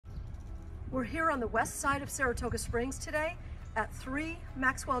We're here on the west side of Saratoga Springs today at 3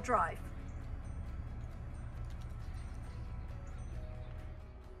 Maxwell Drive.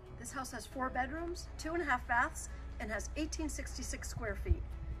 This house has 4 bedrooms, 2.5 baths, and has 1,866 square feet.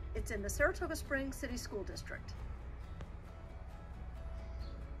 It's in the Saratoga Springs City School District.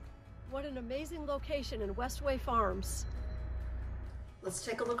 What an amazing location in Westway Farms. Let's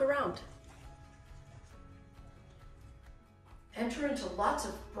take a look around. Enter into lots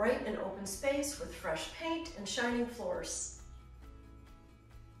of bright and open space with fresh paint and shining floors.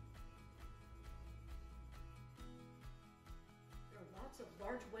 There are lots of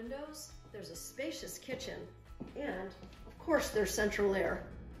large windows, there's a spacious kitchen, and of course there's central air.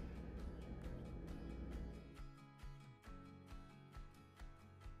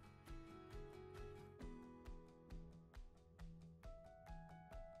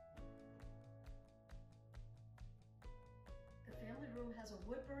 The family room has a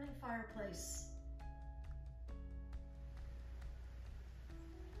wood-burning fireplace.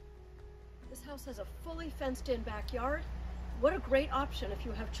 This house has a fully fenced-in backyard. What a great option if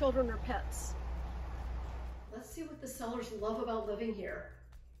you have children or pets. Let's see what the sellers love about living here.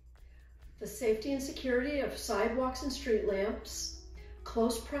 The safety and security of sidewalks and street lamps,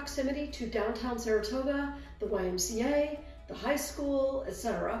 close proximity to downtown Saratoga, the YMCA, the high school,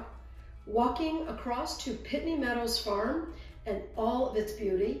 etc. Walking across to Pitney Meadows Farm and all of its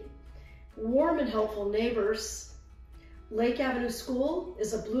beauty, warm and helpful neighbors. Lake Avenue School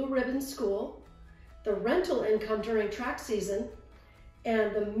is a blue ribbon school, the rental income during track season,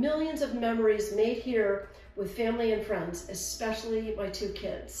 and the millions of memories made here with family and friends, especially my 2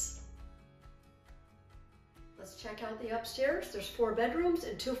 kids. Let's check out the upstairs. There's 4 bedrooms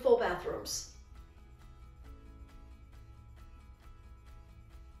and 2 full bathrooms.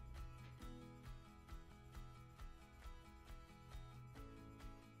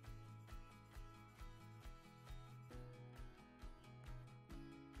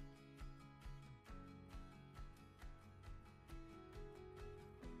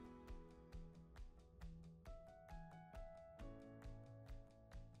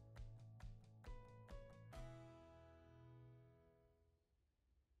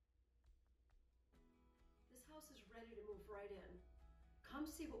 This house is ready to move right in. Come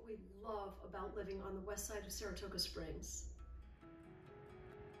see what we love about living on the west side of Saratoga Springs.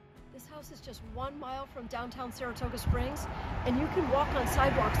 This house is just 1 mile from downtown Saratoga Springs, and you can walk on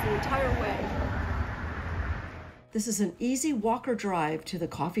sidewalks the entire way. This is an easy walk or drive to the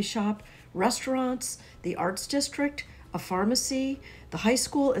coffee shop, restaurants, the arts district, a pharmacy, the high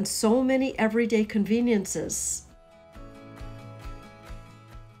school, and so many everyday conveniences.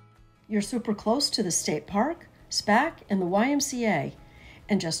 You're super close to the state park, SPAC, and the YMCA,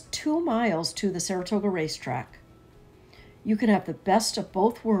 and just 2 miles to the Saratoga Racetrack. You can have the best of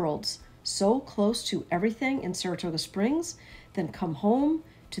both worlds, so close to everything in Saratoga Springs, then come home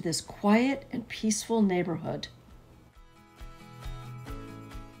to this quiet and peaceful neighborhood.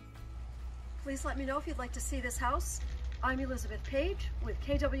 Please let me know if you'd like to see this house. I'm Elizabeth Page with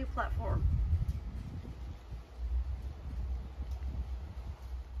KW Platform.